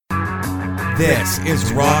This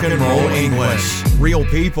is Rock and Roll English. Real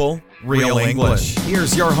people, real English.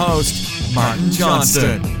 Here's your host, Martin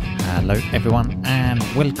Johnston. Hello everyone and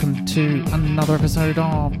welcome to another episode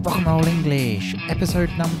of Rock and Roll English,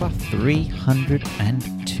 episode number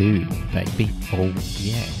 302, baby. Oh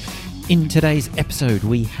yeah. In today's episode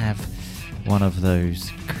we have one of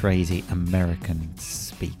those crazy American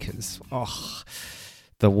speakers.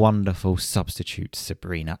 The wonderful Substitute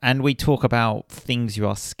Sabrina. And we talk about things you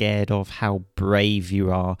are scared of, how brave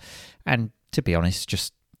you are, and to be honest,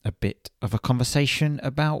 just a bit of a conversation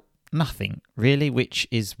about nothing, really, which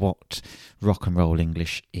is what Rock and Roll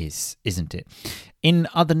English is, isn't it? In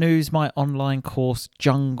other news, my online course,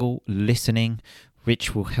 Jungle Listening,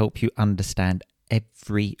 which will help you understand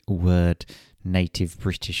every word native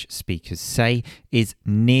British speakers say, is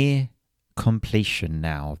near completion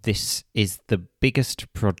now. This is the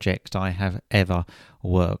biggest project I have ever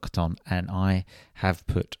worked on, and I have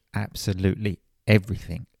put absolutely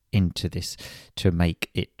everything into this to make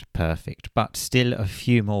it perfect. But still a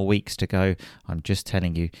few more weeks to go. I'm just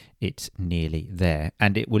telling you, it's nearly there,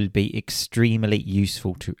 and it will be extremely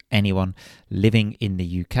useful to anyone living in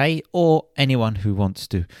the UK or anyone who wants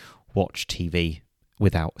to watch TV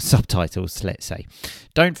without subtitles, let's say.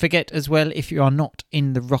 Don't forget as well, if you are not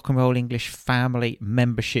in the Rock and Roll English family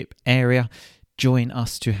membership area, join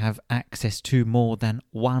us to have access to more than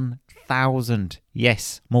 1,000,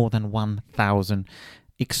 yes, more than 1,000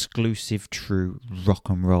 exclusive true Rock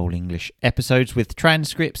and Roll English episodes with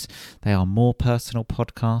transcripts. They are more personal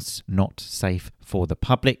podcasts, not safe for the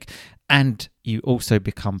public. And you also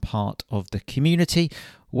become part of the community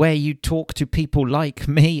where you talk to people like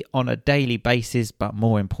me on a daily basis, but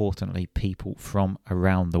more importantly, people from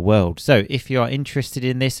around the world. So if you are interested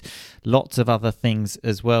in this, lots of other things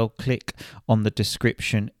as well, click on the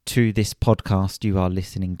description to this podcast you are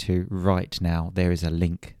listening to right now. There is a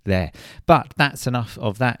link there. But that's enough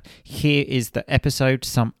of that. Here is the episode,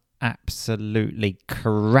 some absolutely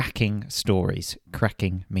cracking stories.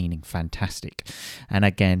 Cracking meaning fantastic. And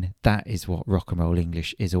again, that is what Rock and Roll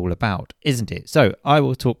English is all about, isn't it? So I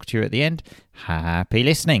will talk to you at the end. Happy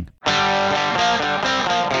listening.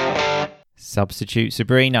 Substitute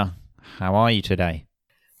Sabrina, how are you today?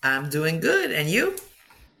 I'm doing good. And you?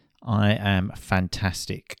 I am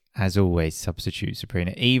fantastic. As always, Substitute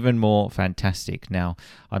Sabrina. Even more fantastic now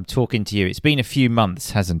I'm talking to you. It's been a few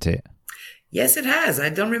months, hasn't it? Yes, it has. I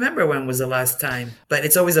don't remember when was the last time, but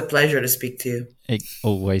it's always a pleasure to speak to you.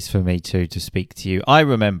 Always for me too, to speak to you. I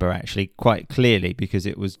remember actually quite clearly because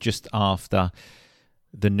it was just after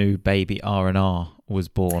the new baby R&R was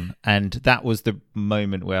born. And that was the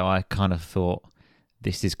moment where I kind of thought,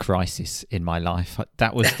 this is crisis in my life.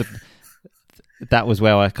 That was that was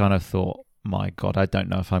where I kind of thought, my God, I don't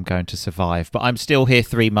know if I'm going to survive. But I'm still here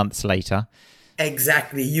 3 months later.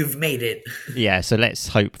 Exactly. You've made it. Yeah, so let's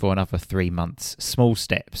hope for another 3 months. Small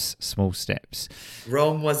steps, small steps.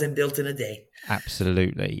 Rome wasn't built in a day.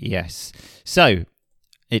 Absolutely, yes. So,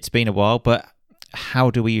 it's been a while, but how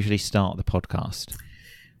do we usually start the podcast?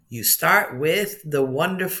 You start with the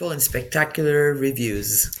wonderful and spectacular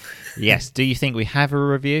reviews. Yes. Do you think we have a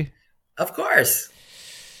review? Of course.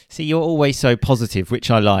 See, you're always so positive, which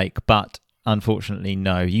I like, but unfortunately,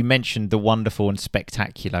 no. You mentioned the wonderful and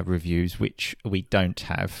spectacular reviews, which we don't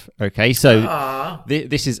have. Okay, so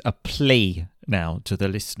this is a plea now to the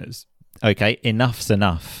listeners. Okay, enough's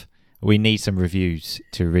enough. We need some reviews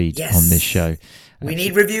to read on this show. We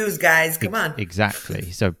need reviews, guys. Come on. Exactly.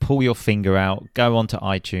 So pull your finger out, go onto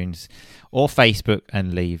iTunes or Facebook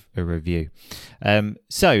and leave a review.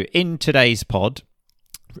 So in today's pod,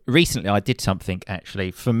 recently I did something actually,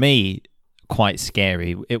 for me, quite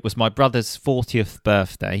scary. It was my brother's 40th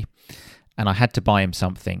birthday and I had to buy him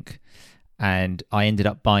something, and I ended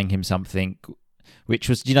up buying him something which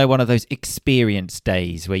was, one of those experience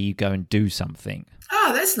days where you go and do something.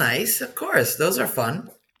 Oh, that's nice. Of course. Those are fun.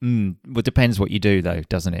 Well, it depends what you do though,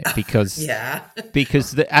 doesn't it? Because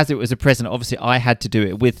because as it was a present, obviously I had to do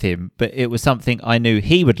it with him, but it was something I knew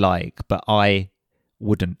he would like, but I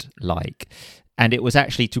wouldn't like. And it was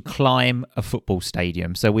actually to climb a football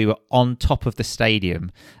stadium. So we were on top of the stadium,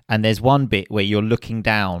 and there's one bit where you're looking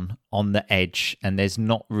down on the edge and there's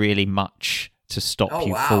not really much to stop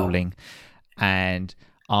you falling. And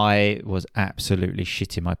I was absolutely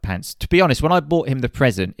shitting my pants. To be honest, when I bought him the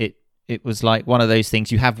present, it was like one of those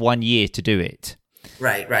things, you have 1 year to do it.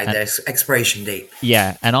 Right. The expiration date.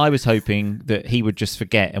 Yeah, and I was hoping that he would just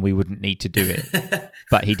forget and we wouldn't need to do it.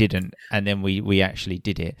 But he didn't, and then we actually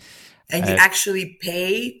did it. And you actually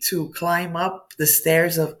pay to climb up the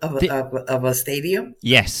stairs of a stadium?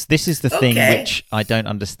 Yes, this is the thing which I don't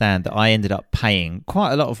understand, that I ended up paying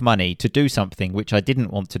quite a lot of money to do something which I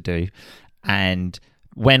didn't want to do. And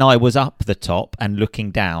when I was up the top and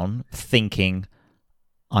looking down, thinking,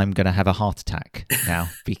 I'm going to have a heart attack now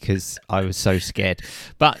because I was so scared.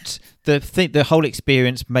 But the whole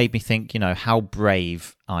experience made me think, how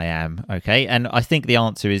brave I am. Okay. And I think the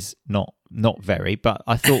answer is not very, but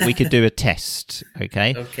I thought we could do a test.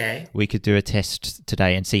 Okay. Okay. We could do a test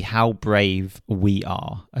today and see how brave we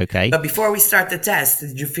are. Okay. But before we start the test,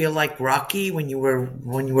 did you feel like Rocky when you were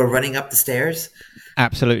running up the stairs?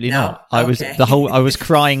 Absolutely No? not. I Okay. was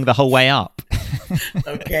crying the whole way up.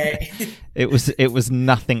 Okay. It was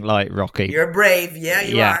nothing like Rocky. You're brave. Yeah,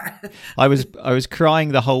 you are. I was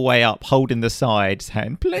crying the whole way up, holding the sides,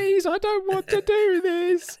 saying, "Please, I don't want to do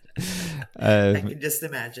this." I can just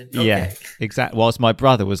imagine. Okay. Yeah, exactly. Whilst my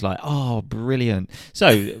brother was like, "Oh, brilliant!"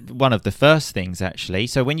 So one of the first things, actually.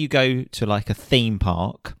 So when you go to like a theme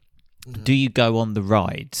park, do you go on the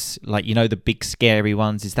rides, like the big scary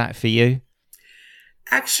ones? Is that for you?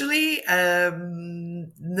 Actually,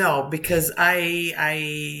 no, because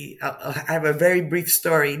I have a very brief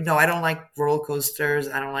story. No, I don't like roller coasters.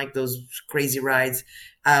 I don't like those crazy rides.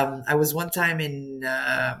 I was one time in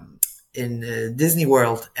Disney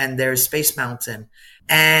World, and there's Space Mountain,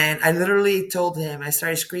 and I literally told him, I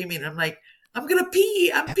started screaming. I'm like, I'm gonna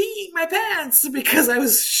pee. I'm peeing my pants because I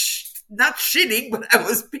was not shitting, but I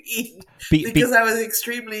was peeing because I was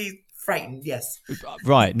extremely frightened. Yes.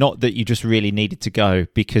 Right. Not that you just really needed to go,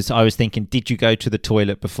 because I was thinking, did you go to the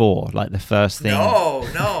toilet before? Like the first thing?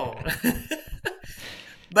 No.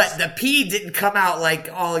 But the pee didn't come out like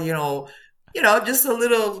all, just a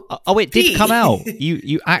little. Oh, it pee. did come out.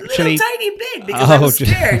 You actually. A little tiny bit because I was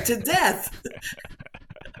scared to death.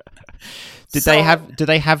 Do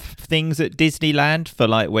they have things at Disneyland for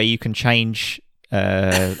like where you can change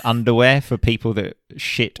underwear for people that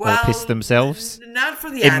shit or piss themselves? Not for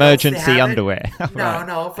the emergency underwear.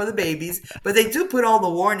 No, for the babies. But they do put all the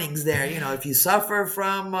warnings there. If you suffer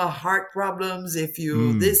from heart problems, if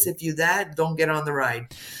you this, if you that, don't get on the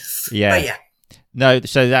ride. Yeah. But yeah. No,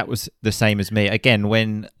 so that was the same as me. Again,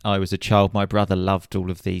 when I was a child, my brother loved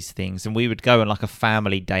all of these things, and we would go on like a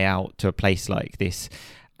family day out to a place like this.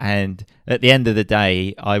 And at the end of the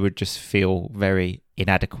day, I would just feel very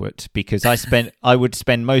inadequate because I would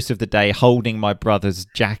spend most of the day holding my brother's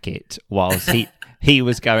jacket whilst he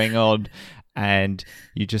was going on, and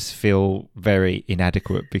you just feel very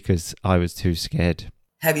inadequate because I was too scared.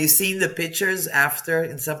 Have you seen the pictures after?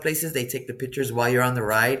 In some places, they take the pictures while you're on the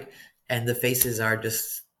ride, and the faces are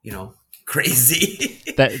just, crazy.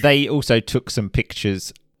 They also took some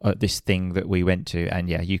pictures at this thing that we went to, and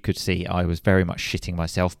yeah, you could see I was very much shitting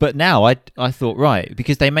myself. But now I thought, right,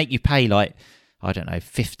 because they make you pay like, I don't know,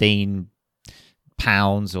 £15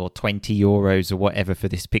 or €20 or whatever for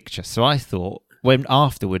this picture. So I thought, when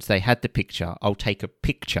afterwards they had the picture, I'll take a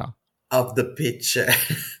picture of the picture.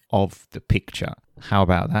 Of the picture. How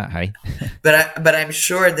about that, hey? But I'm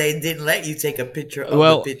sure they didn't let you take a picture of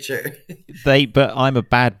the picture. But I'm a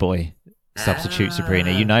bad boy. Substitute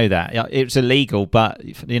Sabrina, you know that it's illegal, but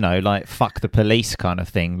like fuck the police kind of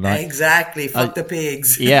thing. Like, exactly, fuck the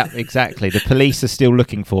pigs. Yeah, exactly. The police are still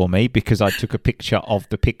looking for me because I took a picture of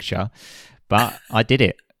the picture, but I did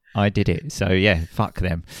it. So yeah, fuck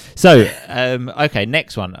them. So okay,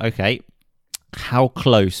 next one. Okay, how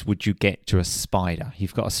close would you get to a spider?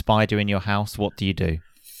 You've got a spider in your house. What do you do?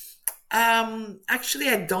 Actually,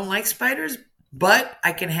 I don't like spiders, but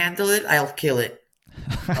I can handle it. I'll kill it.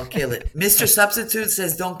 Mr. Substitute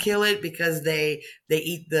says don't kill it because they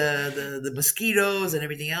eat the mosquitoes and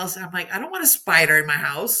everything else. I'm like, I don't want a spider in my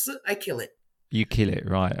house. I kill it. You kill it,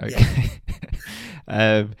 right?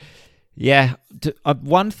 Okay. Yeah.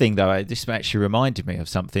 One thing though, this actually reminded me of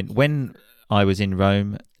something. When I was in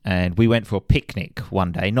Rome and we went for a picnic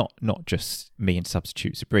one day, not just me and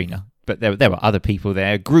Substitute Sabrina, but there were other people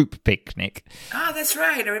there, a group picnic. Oh, that's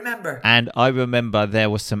right. I remember. And I remember there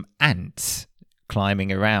were some ants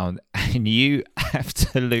climbing around, and you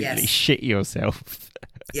absolutely shit yourself.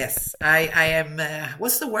 Yes, I am.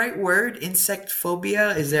 What's the right word? Insect phobia?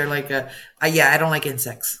 Is there like a? Yeah, I don't like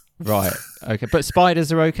insects. Right. Okay. But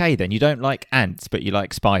spiders are okay then. You don't like ants, but you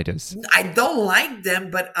like spiders. I don't like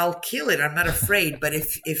them, but I'll kill it. I'm not afraid. But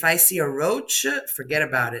if I see a roach, forget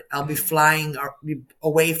about it. I'll be flying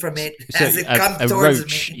away from it as it comes towards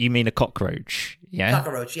roach, me. You mean a cockroach? Yeah.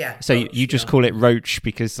 Cockroach, yeah. So roach, you just call it roach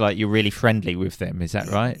because like you're really friendly with them. Is that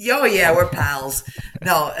right? Oh yeah, we're pals.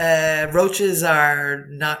 No, roaches are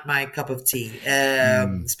not my cup of tea.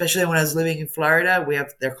 Especially when I was living in Florida,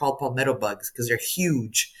 they're called palmetto bugs because they're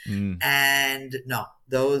huge. And no,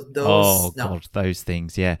 those oh no. god, those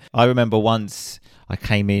things. Yeah, I remember once I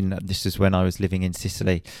came in, this is when I was living in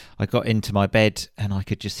Sicily. I got into my bed and I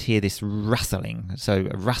could just hear this rustling. So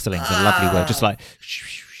rustling's a lovely word, just like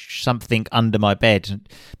something under my bed,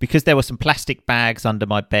 because there were some plastic bags under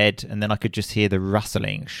my bed, and then I could just hear the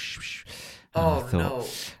rustling. No.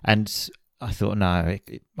 And I thought, no,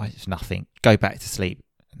 it's nothing. Go back to sleep.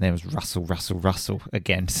 And there was rustle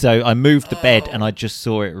again. So I moved the bed and I just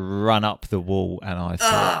saw it run up the wall, and I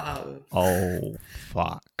thought, oh,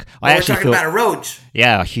 fuck. We're talking about a roach.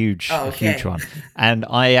 Yeah, a huge one. And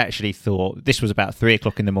I actually thought, this was about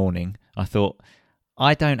 3:00 in the morning. I thought,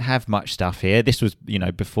 I don't have much stuff here. This was,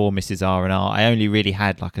 before Mrs. R&R. I only really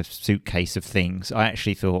had like a suitcase of things. I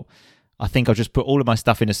actually thought, I think I'll just put all of my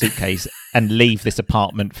stuff in a suitcase and leave this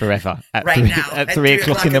apartment forever at 3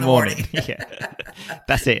 o'clock in the morning. Yeah,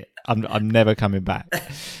 that's it. I'm never coming back.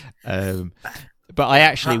 But I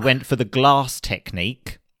actually went for the glass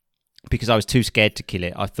technique because I was too scared to kill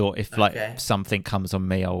it. I thought if something comes on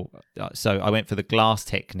me, so I went for the glass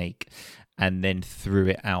technique and then threw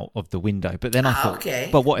it out of the window. But then I thought,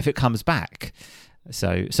 but what if it comes back?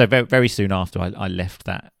 So very, very soon after I left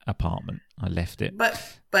that apartment, I left it.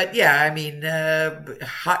 But yeah, I mean,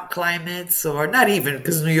 hot climates, or not even,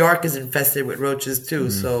 because New York is infested with roaches too.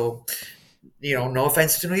 So, no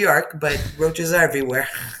offense to New York, but roaches are everywhere.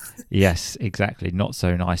 Yes, exactly. Not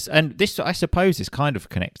so nice. And this, I suppose, is kind of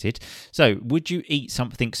connected. So would you eat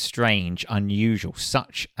something strange, unusual,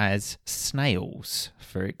 such as snails,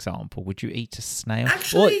 for example? Would you eat a snail?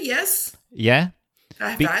 Actually, yes. Yeah?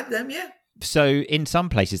 I've had them, yeah. So in some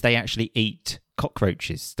places, they actually eat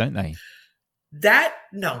cockroaches, don't they?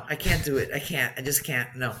 No, I can't do it. I just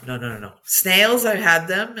can't. No. Snails, I've had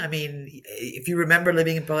them. I mean, if you remember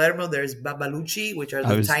living in Palermo, there's babalucci, which are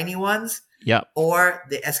the tiny ones. Yeah. Or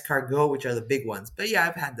the escargot, which are the big ones. But yeah,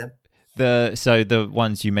 I've had them. So the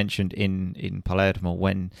ones you mentioned in Palermo,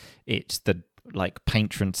 when it's the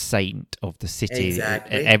patron saint of the city,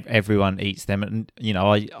 exactly. Everyone eats them, and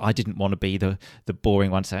I didn't want to be the boring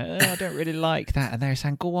one saying, I don't really like that, and they're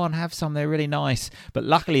saying, go on, have some, they're really nice. But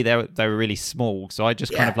luckily they were really small, so I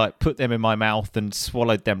just kind of put them in my mouth and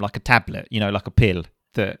swallowed them like a tablet, like a pill.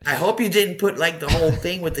 I hope you didn't put the whole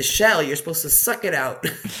thing with the shell. You're supposed to suck it out.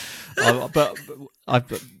 But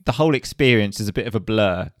the whole experience is a bit of a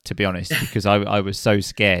blur, to be honest, because I was so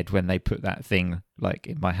scared when they put that thing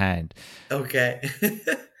in my hand. Okay.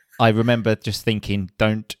 I remember just thinking,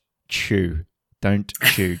 don't chew,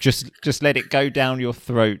 just let it go down your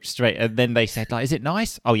throat straight. And then they said, is it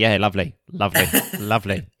nice? Oh yeah, lovely.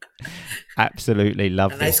 Absolutely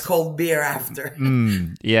love a nice cold beer after.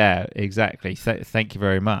 Yeah, exactly. Thank you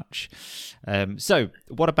very much. So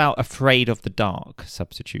what about afraid of the dark?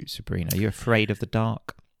 Substitute Sabrina, are you afraid of the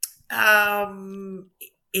dark? In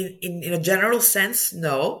a general sense,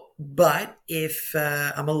 no. But if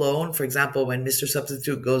I'm alone, for example, when Mr.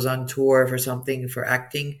 Substitute goes on tour for something, for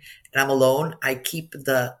acting, and I'm alone, I keep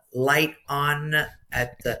the light on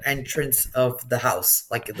at the entrance of the house,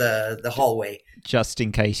 like the hallway. Just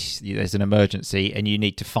in case there's an emergency and you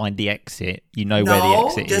need to find the exit, where the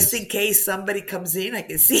exit is. Just in case somebody comes in, I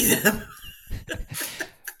can see them.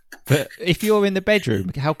 But if you're in the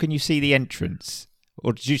bedroom, how can you see the entrance?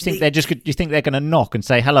 Or do you think they're going to knock and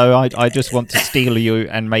say, hello, I just want to steal you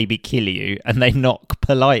and maybe kill you, and they knock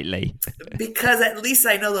politely? Because at least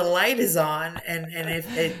I know the light is on, and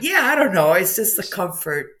I don't know, it's just a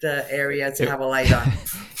comfort area to have a light on.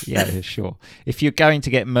 Yeah, sure. If you're going to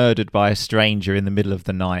get murdered by a stranger in the middle of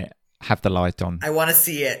the night, have the light on. I want to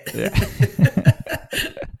see it.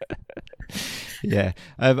 Yeah.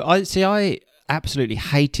 I absolutely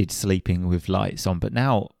hated sleeping with lights on, but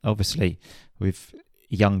now, obviously, with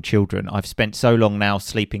young children, I've spent so long now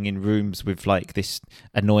sleeping in rooms with this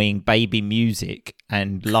annoying baby music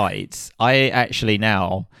and lights. I actually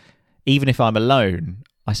now, even if I'm alone,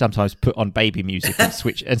 I sometimes put on baby music and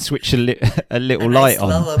switch a little light on.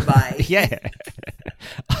 Lullaby. Yeah.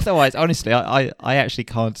 Otherwise, honestly, I actually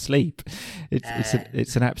can't sleep.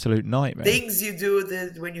 It's an absolute nightmare. Things you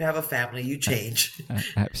do when you have a family, you change.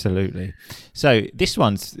 Absolutely. So this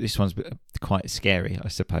one's quite scary, I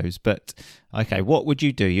suppose. But okay, what would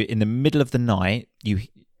you do? You in the middle of the night, you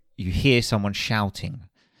hear someone shouting,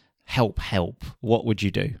 "Help! Help!" What would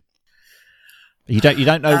you do? You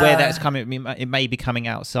don't know where that's coming. It may be coming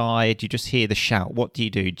outside. You just hear the shout. What do you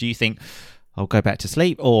do? Do you think I'll go back to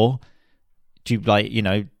sleep, or do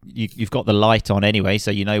you you've got the light on anyway,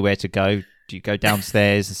 so you know where to go? Do you go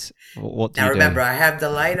downstairs? What do you do? Now remember, I have the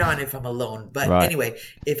light on if I'm alone. But anyway,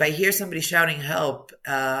 if I hear somebody shouting help,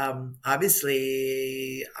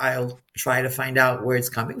 obviously I'll try to find out where it's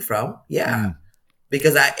coming from. Yeah.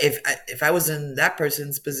 Because if I was in that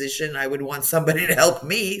person's position, I would want somebody to help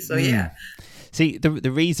me. So yeah. See,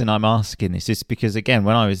 the reason I'm asking this is because, again,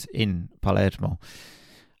 when I was in Palermo,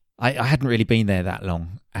 I hadn't really been there that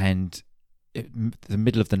long, and the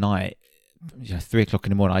middle of the night, 3 o'clock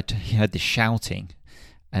in the morning, I heard this shouting,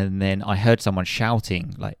 and then I heard someone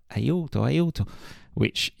shouting like "aiuto, aiuto,"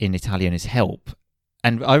 which in Italian is help.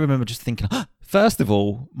 And I remember just thinking, first of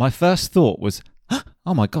all, my first thought was,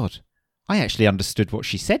 "Oh my God, I actually understood what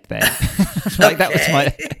she said there." Like that was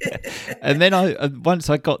my. And then once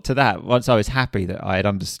I got to that, once I was happy that I had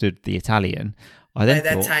understood the Italian, I then By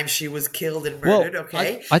that thought, time, she was killed and murdered. well,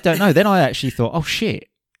 Okay. I don't know. Then I actually thought, oh shit,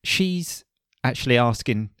 she's actually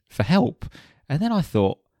asking for help. And then I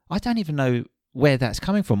thought, I don't even know where that's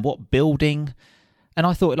coming from, what building. And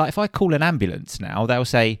I thought, like, if I call an ambulance now, they'll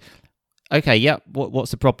say, okay, yep,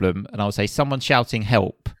 what's the problem? And I'll say, someone's shouting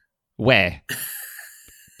help. Where?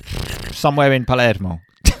 Somewhere in Palermo.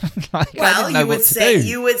 Like, I didn't know you would what to say do.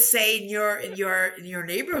 you would say in your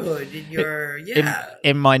neighborhood, in your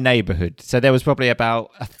in my neighbourhood. So there was probably about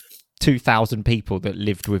 2,000 people that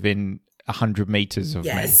lived within 100 meters of me.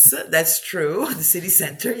 Yes, that's true. The city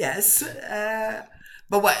center, yes.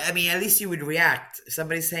 But what I mean, at least you would react. If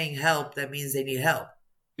somebody's saying help, that means they need help.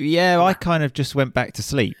 Yeah, I kind of just went back to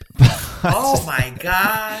sleep. Oh my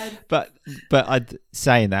God. But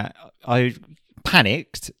saying that, I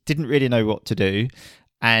panicked, didn't really know what to do.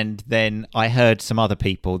 And then I heard some other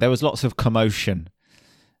people. There was lots of commotion.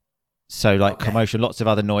 So commotion, lots of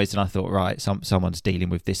other noise. And I thought, right, someone's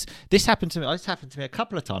dealing with this. This happened to me. This happened to me a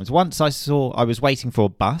couple of times. Once I was waiting for a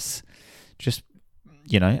bus, just,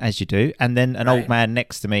 as you do. And then an old man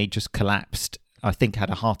next to me just collapsed. I think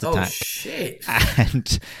had a heart attack. Oh, shit.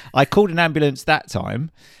 And I called an ambulance that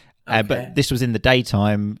time. But this was in the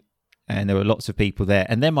daytime and there were lots of people there.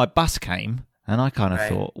 And then my bus came and I kind of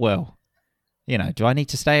thought, well, do I need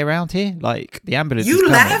to stay around here? Like, the ambulance is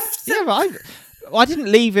coming. Left? Yeah, but I didn't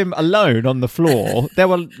leave him alone on the floor. There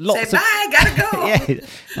were lots Say, bye, gotta go. Yeah,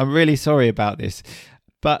 I'm really sorry about this.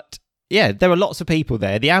 But, yeah, there were lots of people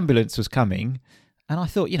there. The ambulance was coming. And I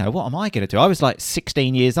thought, what am I going to do? I was like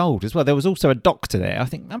 16 years old as well. There was also a doctor there.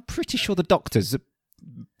 I'm pretty sure the doctor's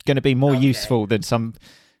going to be more useful than some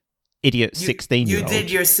idiot 16-year-old. You did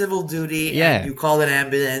your civil duty, Yeah. and you called an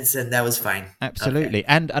ambulance, and that was fine. Absolutely. Okay.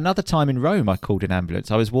 And another time in Rome, I called an ambulance.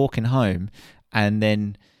 I was walking home, and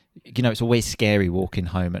then, it's always scary walking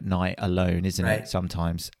home at night alone, isn't it,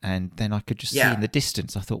 sometimes? And then I could just see in the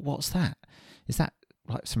distance, I thought, what's that? Is that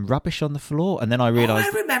like some rubbish on the floor? And then I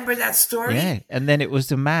realised... I remember that story. Yeah, and then it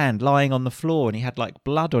was a man lying on the floor, and he had like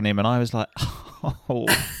blood on him, and I was like, oh,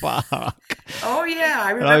 fuck. Oh, yeah,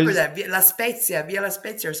 I remember that. Via La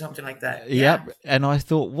Spezia or something like that. Yep. Yeah. And I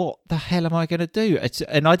thought, what the hell am I going to do?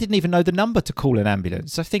 And I didn't even know the number to call an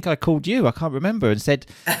ambulance. I think I called you, I can't remember, and said,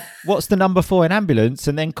 what's the number for an ambulance?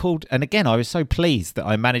 And then called, and again, I was so pleased that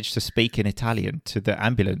I managed to speak in Italian to the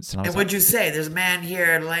ambulance. And what'd you say? There's a man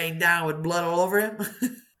here laying down with blood all over him?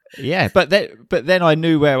 Yeah, but then I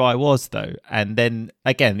knew where I was, though. And then,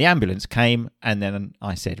 again, the ambulance came, and then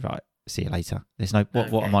I said, right, see you later. There's no,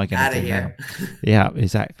 what am I going to do now? Yeah,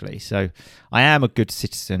 exactly. So I am a good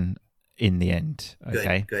citizen in the end.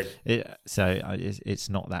 Okay. Good. It's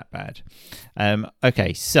not that bad.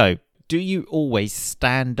 Okay. So do you always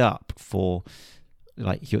stand up for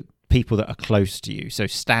like your people that are close to you? So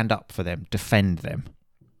stand up for them, defend them.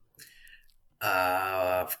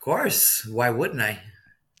 Of course. Why wouldn't I?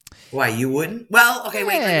 Why, you wouldn't? Well, okay,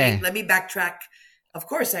 wait, let me backtrack. Of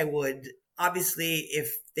course I would. Obviously,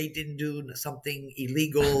 if they didn't do something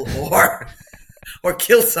illegal or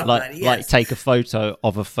kill somebody. Like take a photo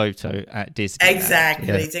of a photo at Disney. Exactly.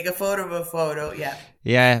 Yeah. Take a photo of a photo, yeah.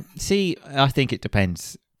 Yeah. See, I think it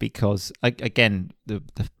depends because, again, the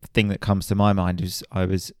thing that comes to my mind is I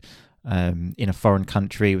was in a foreign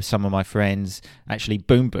country with some of my friends, actually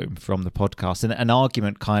Boom Boom from the podcast, and an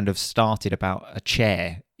argument kind of started about a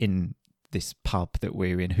chair in this pub that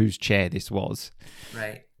we're in, whose chair this was.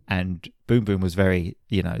 Right. And Boom Boom was very,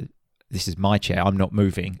 this is my chair, I'm not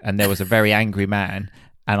moving. And there was a very angry man.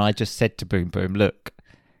 And I just said to Boom Boom, look,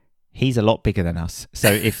 he's a lot bigger than us.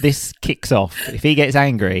 So if this kicks off, if he gets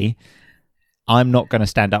angry, I'm not going to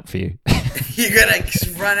stand up for you. You're going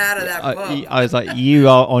to run out of that pub. I was like, you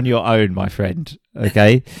are on your own, my friend.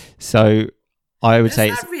 Okay. So I would say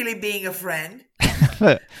it's not really being a friend.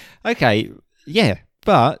 Okay. Yeah.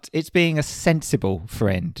 But it's being a sensible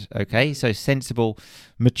friend, okay? So sensible,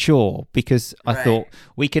 mature, because I thought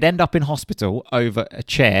we could end up in hospital over a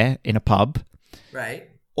chair in a pub. Right.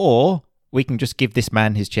 Or we can just give this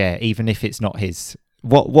man his chair, even if it's not his.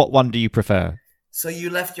 What one do you prefer? So you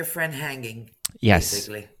left your friend hanging, yes,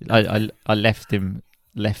 basically. I left him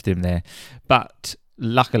there. But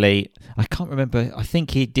luckily, I can't remember. I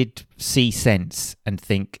think he did see sense and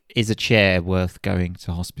think, is a chair worth going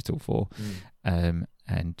to hospital for?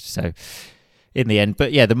 And so in the end,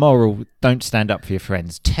 but yeah, the moral, don't stand up for your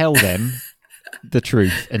friends. Tell them the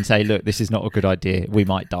truth and say, look, this is not a good idea. We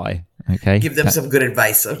might die. Okay. Give them some good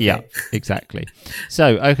advice. Okay. Yeah, exactly.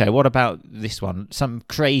 So, okay, what about this one? Some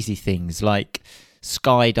crazy things like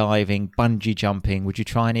skydiving, bungee jumping. Would you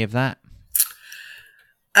try any of that?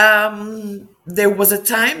 There was a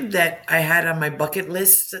time that I had on my bucket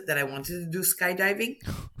list that I wanted to do skydiving.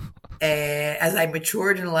 As I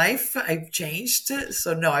matured in life, I've changed.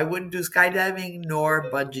 So no, I wouldn't do skydiving nor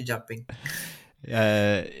bungee jumping.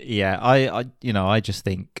 Yeah, I just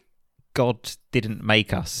think God didn't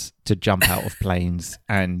make us to jump out of planes,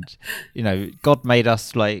 and God made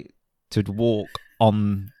us like to walk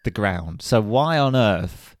on the ground. So why on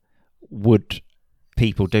earth would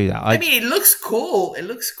people do that? I mean, it looks cool. It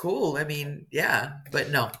looks cool. I mean, yeah, but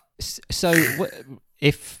no. So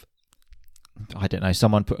if I don't know,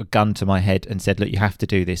 someone put a gun to my head and said, look, you have to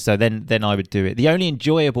do this, so then I would do it. The only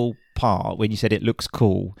enjoyable part when you said it looks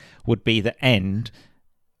cool would be the end,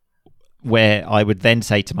 where I would then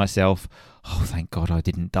say to myself, oh, thank God I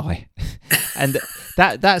didn't die. And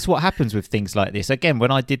that's what happens with things like this. Again,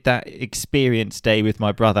 when I did that experience day with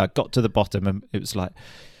my brother, I got to the bottom and it was like,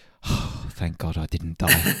 oh, thank God I didn't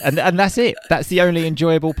die. And that's it. That's the only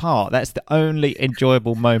enjoyable part. That's the only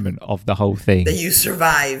enjoyable moment of the whole thing. That you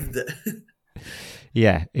survived.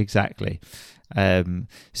 Yeah, exactly.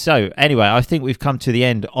 So anyway, I think we've come to the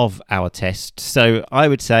end of our test. So I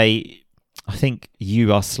would say, I think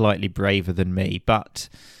you are slightly braver than me, but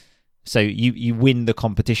so you win the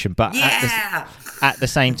competition. But at the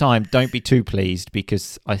same time, don't be too pleased,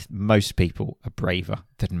 because most people are braver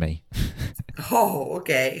than me. Oh,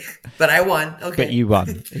 okay. But I won. Okay. But you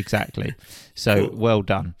won, exactly. So cool. Well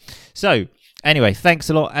done. So anyway, thanks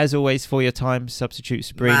a lot, as always, for your time, Substitute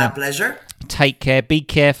Sabrina. My pleasure. Take care. Be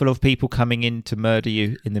careful of people coming in to murder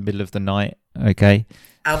you in the middle of the night, okay?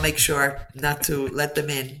 I'll make sure not to let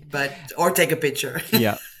them in, or take a picture.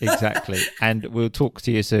 Yeah, exactly. And we'll talk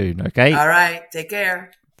to you soon, okay? All right. Take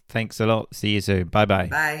care. Thanks a lot. See you soon. Bye-bye.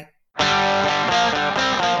 Bye.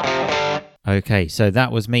 Okay, so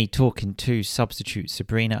that was me talking to Substitute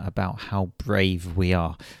Sabrina about how brave we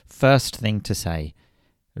are. First thing to say,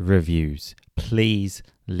 reviews. Please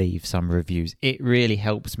leave some reviews. It really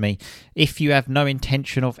helps me. If you have no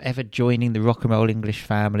intention of ever joining the Rock and Roll English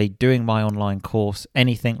family, doing my online course,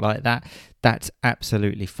 anything like that, that's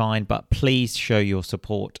absolutely fine. But please show your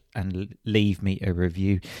support and leave me a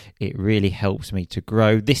review. It really helps me to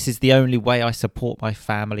grow. This is the only way I support my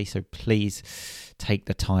family, so please take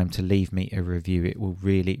the time to leave me a review. It will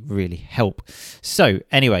really, really help. So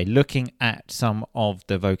anyway, looking at some of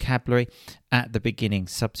the vocabulary at the beginning,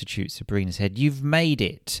 Substitute Sabrina said, you've made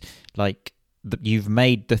it. Like, you've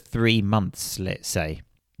made the 3 months, let's say,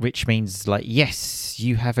 which means like, yes,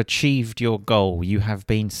 you have achieved your goal. You have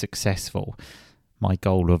been successful. My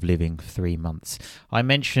goal of living 3 months. I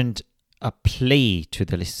mentioned a plea to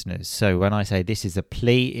the listeners. So when I say this is a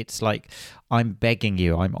plea, it's like I'm begging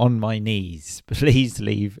you, I'm on my knees. Please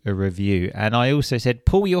leave a review. And I also said,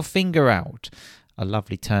 pull your finger out. A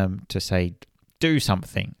lovely term to say, do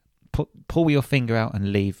something. Pull your finger out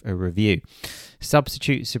and leave a review.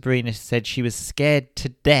 Substitute Sabrina said she was scared to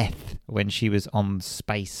death when she was on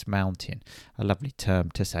Space Mountain. A lovely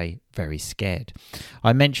term to say very scared.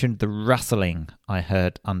 I mentioned the rustling I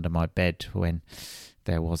heard under my bed when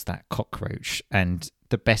there was that cockroach, and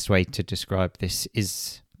the best way to describe this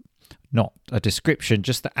is not a description,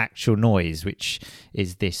 just the actual noise, which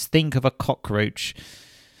is this. Think of a cockroach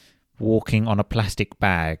walking on a plastic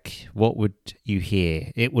bag. What would you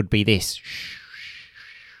hear? It would be this.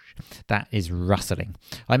 That is rustling.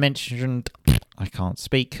 I mentioned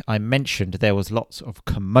there was lots of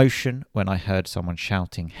commotion when I heard someone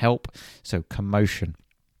shouting help. So commotion,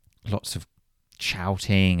 lots of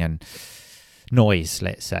shouting and noise,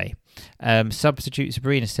 let's say. Substitute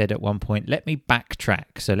Sabrina said at one point, let me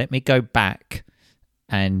backtrack. So let me go back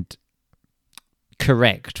and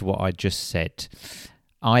correct what I just said.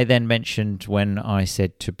 I then mentioned when I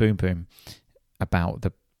said to Boom Boom about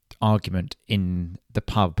the argument in the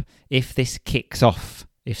pub, if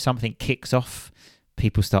something kicks off,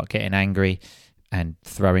 people start getting angry and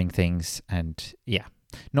throwing things, and yeah,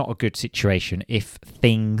 not a good situation if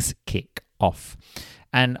things kick off.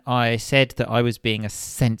 And I said that I was being a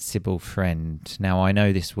sensible friend. Now, I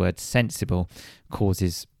know this word sensible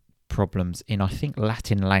causes problems in, I think,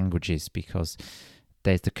 Latin languages, because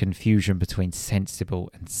there's the confusion between sensible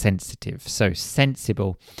and sensitive. So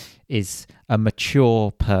sensible is a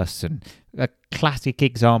mature person. A classic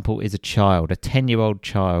example is a child, a 10-year-old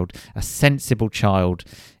child. A sensible child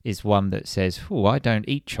is one that says, oh, I don't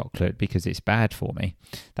eat chocolate because it's bad for me.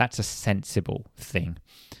 That's a sensible thing.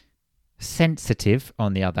 Sensitive,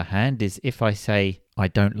 on the other hand, is if I say, I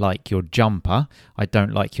don't like your jumper, I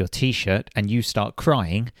don't like your t-shirt, and you start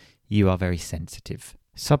crying, you are very sensitive.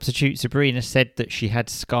 Substitute Sabrina said that she had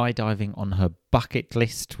skydiving on her bucket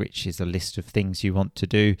list, which is a list of things you want to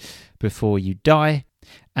do before you die.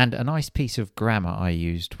 And a nice piece of grammar I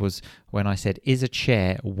used was when I said, is a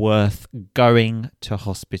chair worth going to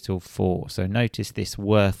hospital for? So notice this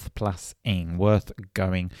worth plus ing, worth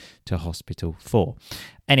going to hospital for.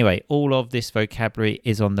 Anyway, all of this vocabulary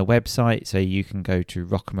is on the website, so you can go to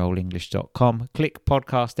rockandrollenglish.com, click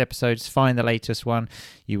podcast episodes, find the latest one.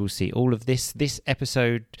 You will see all of this. This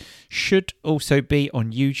episode should also be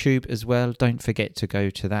on YouTube as well. Don't forget to go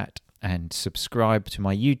to that and subscribe to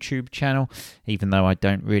my YouTube channel, even though I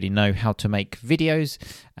don't really know how to make videos.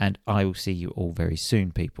 And I will see you all very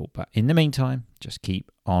soon, people. But in the meantime, just keep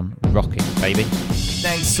on rocking, baby.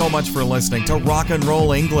 Thanks so much for listening to Rock and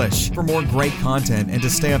Roll English. For more great content and to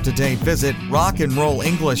stay up to date, visit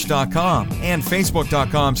rockandrollenglish.com and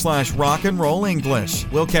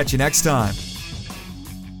facebook.com/rockandrollenglish. We'll catch you next time.